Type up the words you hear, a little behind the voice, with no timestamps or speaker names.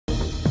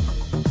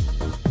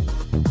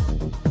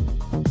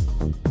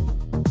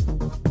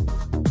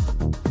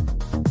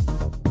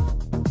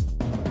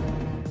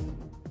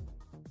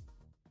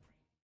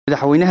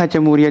madaxweynaha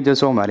jamhuuriyadda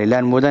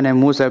Somaliland mudane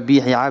Muuse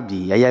Biixi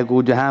Cabdi ayaa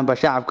guud ahaanba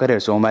shacabka reer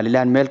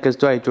Somaliland meel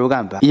kasto ay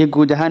joogaanba iyo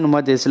guud ahaan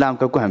ummadda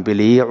islaamka ku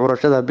hambalyeeyay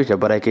curashada bisha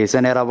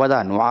barakeysan ee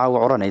Ramadaan oo caawa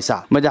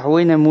oranaysa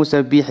madaxweyne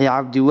Muuse Biixi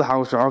Cabdi waxa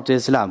uu shacabka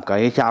islaamka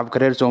iyo shacabka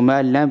reer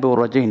Somaliland u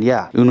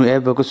rajaynayaa inuu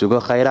eebba ku sugo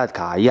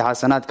khayraadka iyo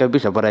xasanaadka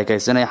bisha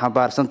barakeysan ay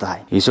xambaarsan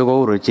tahay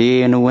isagoo u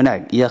rajeeyay inuu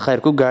wanaag iyo khayr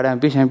ku gaaraan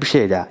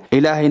bisheeda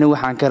ilaahayna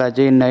waxaan ka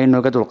rajaynaynaa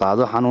inuu ka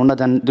dulqaado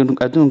xanuunadan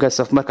adduunka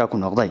safmarka ku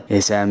noqday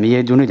ee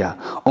saameeyay dunida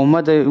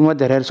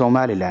ummadda reer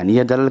Somaliland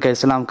iyo dalalka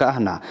islaamka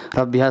ahna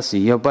rabbi ha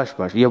siiyo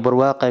bashbash iyo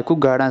barwaaqo ku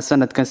gaaraan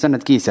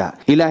sanadkiisa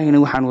ilaahayna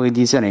waxaan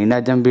weydiisanaynaa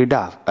dambi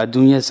dhaaf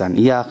adduunyasan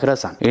iyo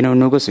aakhirasan inuu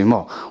nagu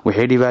simo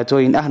wixii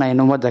dhibaatooyin ahna in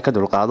ummadda ka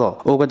dulqaado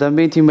ugu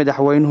dambeyntii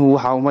madaxweynuhu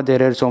waxa ummadda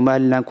reer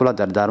Somaliland kula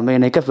dardaarmay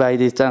inay ka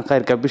faa'iideystaan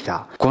khayrka bisha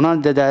kuna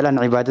dadaalaan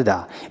cibaadada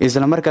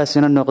isla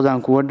markaasina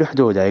noqdaan kuwa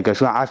dhexdooda ay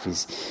gasho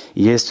cafis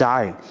iyo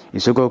istacayl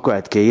isagoo ku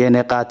adkeeyay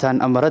inay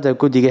qaataan amarada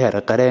guddiga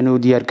heer qaran u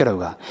diyaar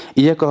garowga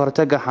iyo ka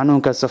hortagga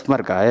xanuunka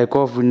safmarka ee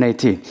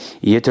COVID-19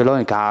 iyo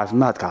talooyinka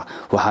caafimaadka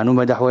waxaanu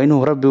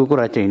madaxweynuhu rabbi ugu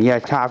rajaynayaa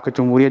shacabka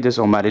jamhuuriyadda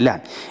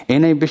Somaliland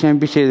inay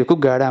bisheeda ku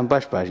gaaraan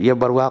bashbash iyo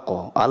barwaaqo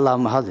Allah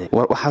mahad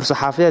waxa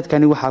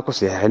saxaafadeedkani waxa ku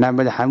saxeexnaa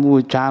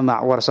madaxweynuhu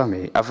jaamac warsame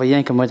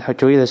afayeenka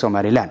madaxtooyada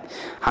Somaliland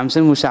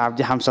Xamsan Muuse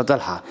Cabdi Xamsa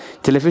Dalha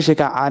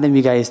telefishinka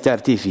caalamiga ee Star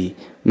TV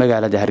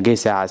magaalada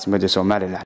Hargeysa caasimadda Somaliland